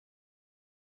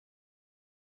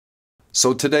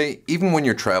So today, even when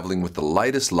you're traveling with the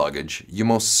lightest luggage, you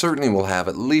most certainly will have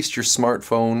at least your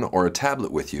smartphone or a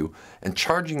tablet with you, and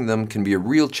charging them can be a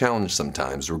real challenge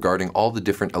sometimes regarding all the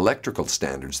different electrical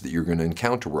standards that you're going to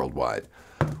encounter worldwide.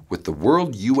 With the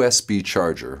World USB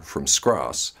Charger from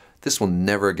Skross, this will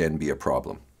never again be a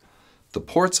problem. The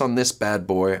ports on this bad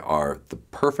boy are the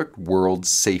perfect world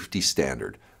safety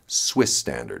standard, Swiss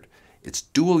standard. It's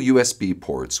dual USB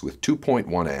ports with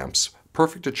 2.1 amps,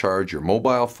 perfect to charge your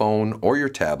mobile phone or your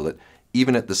tablet,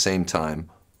 even at the same time,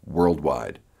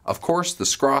 worldwide. Of course, the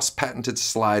Skross patented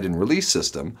slide and release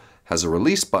system has a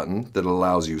release button that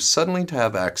allows you suddenly to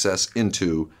have access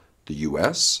into the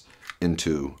US,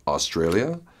 into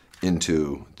Australia,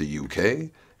 into the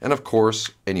UK, and of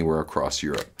course, anywhere across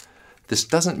Europe. This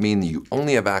doesn't mean that you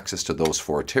only have access to those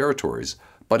 4 territories,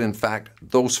 but in fact,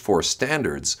 those 4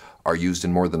 standards are used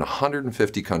in more than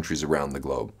 150 countries around the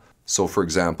globe. So for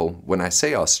example, when I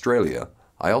say Australia,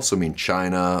 I also mean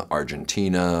China,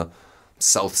 Argentina,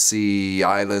 South Sea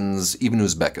Islands, even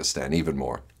Uzbekistan, even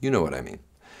more. You know what I mean.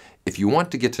 If you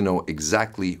want to get to know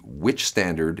exactly which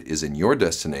standard is in your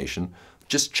destination,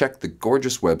 just check the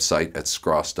gorgeous website at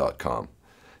skross.com.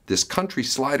 This country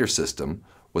slider system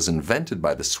was invented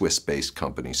by the Swiss-based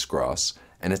company Skross,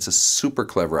 and it's a super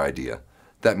clever idea.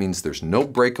 That means there's no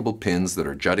breakable pins that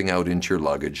are jutting out into your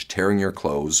luggage, tearing your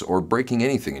clothes, or breaking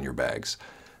anything in your bags.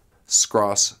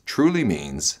 Skross truly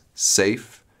means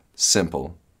safe,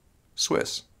 simple,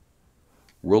 Swiss.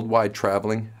 Worldwide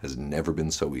traveling has never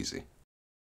been so easy.